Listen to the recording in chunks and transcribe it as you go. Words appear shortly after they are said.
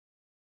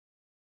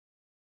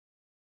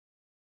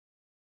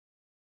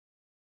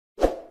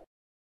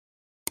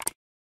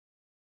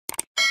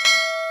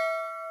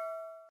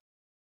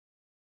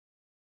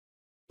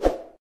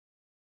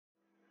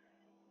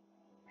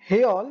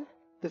Hey all,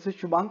 this is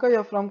Shubhankar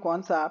here from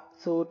Quantsapp.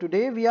 So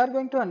today we are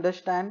going to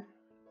understand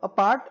a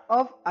part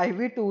of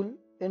IV tool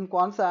in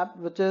Quantsapp,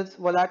 which is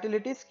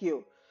volatility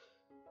skew.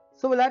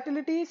 So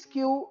volatility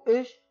skew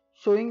is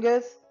showing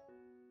us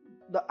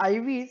the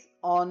IVs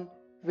on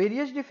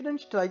various different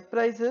strike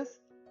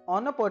prices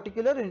on a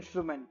particular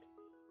instrument.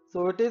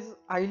 So it is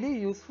highly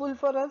useful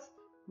for us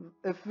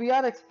if we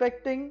are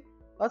expecting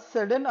a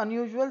sudden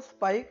unusual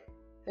spike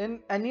in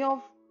any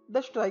of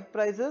the strike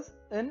prices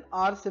in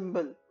our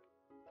symbol.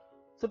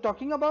 So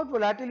talking about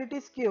volatility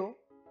skew,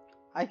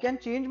 I can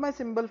change my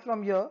symbol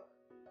from here.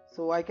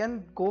 So I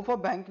can go for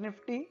Bank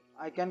Nifty.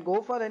 I can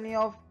go for any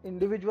of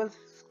individual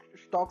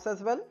stocks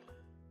as well.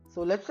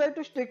 So let's try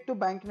to stick to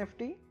Bank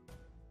Nifty.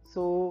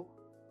 So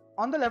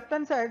on the left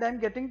hand side, I'm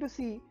getting to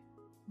see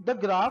the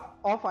graph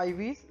of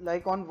IVs,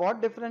 like on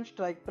what different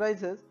strike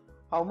prices,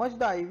 how much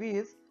the IV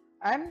is,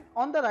 and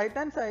on the right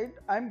hand side,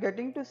 I'm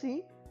getting to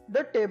see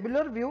the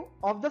tabular view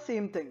of the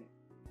same thing.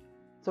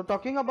 So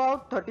talking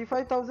about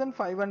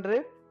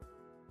 35,500.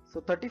 So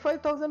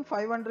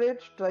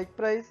 35,500 strike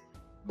price,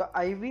 the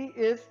IV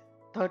is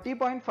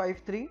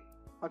 30.53.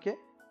 Okay.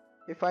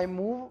 If I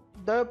move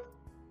the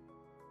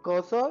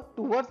cursor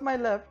towards my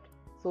left,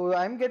 so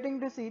I'm getting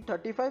to see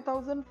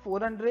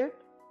 35,400.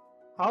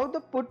 How the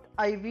put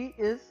IV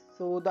is,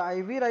 so the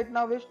IV right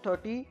now is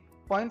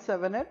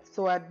 30.78.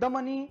 So at the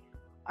money,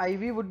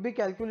 IV would be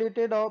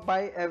calculated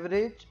by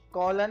average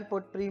call and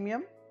put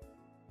premium,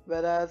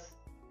 whereas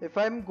if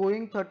I'm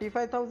going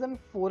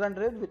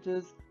 35,400, which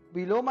is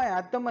below my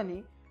at the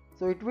money,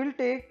 so it will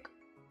take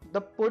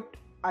the put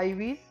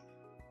IVs,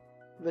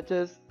 which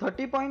is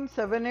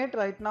 30.78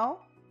 right now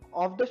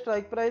of the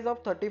strike price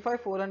of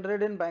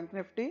 35,400 in Bank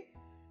Nifty.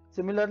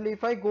 Similarly,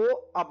 if I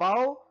go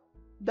above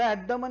the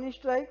at the money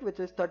strike, which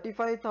is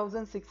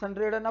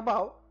 35,600 and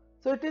above,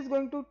 so it is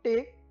going to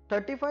take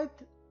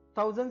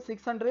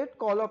 35,600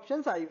 call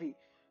options IV.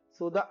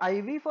 So the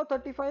IV for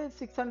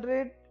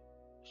 35,600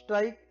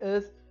 strike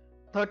is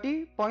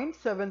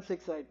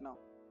 30.76 right now.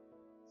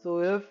 So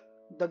if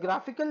the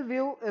graphical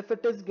view, if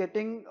it is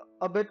getting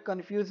a bit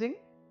confusing,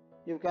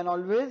 you can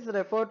always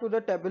refer to the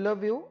tabular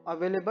view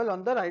available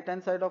on the right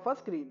hand side of our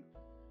screen.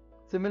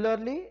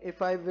 Similarly,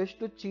 if I wish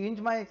to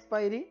change my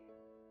expiry,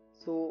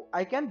 so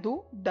I can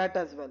do that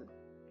as well.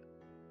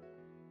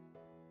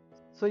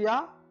 So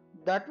yeah,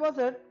 that was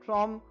it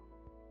from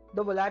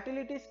the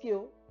volatility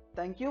skew.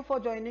 Thank you for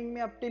joining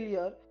me up till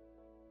here.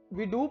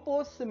 We do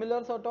post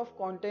similar sort of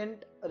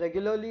content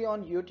regularly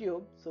on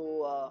YouTube,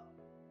 so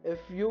if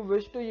you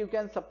wish to, you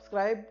can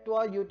subscribe to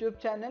our YouTube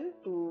channel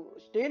to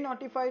stay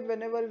notified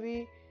whenever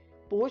we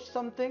post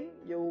something.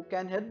 You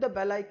can hit the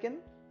bell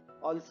icon.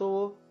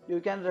 Also, you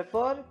can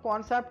refer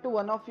Quantsapp to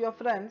one of your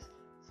friends.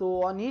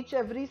 So on each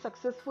every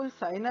successful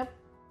sign up,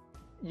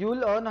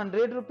 you'll earn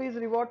 100 rupees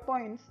reward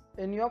points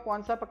in your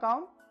Quantsapp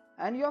account,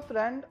 and your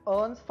friend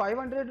earns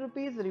 500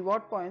 rupees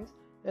reward points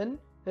in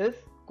his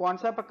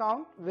Quantsapp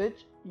account,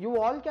 which you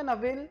all can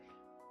avail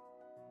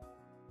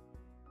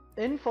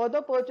in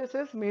further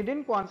purchases made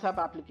in Quantsapp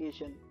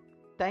application.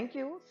 Thank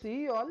you.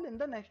 See you all in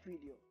the next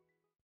video.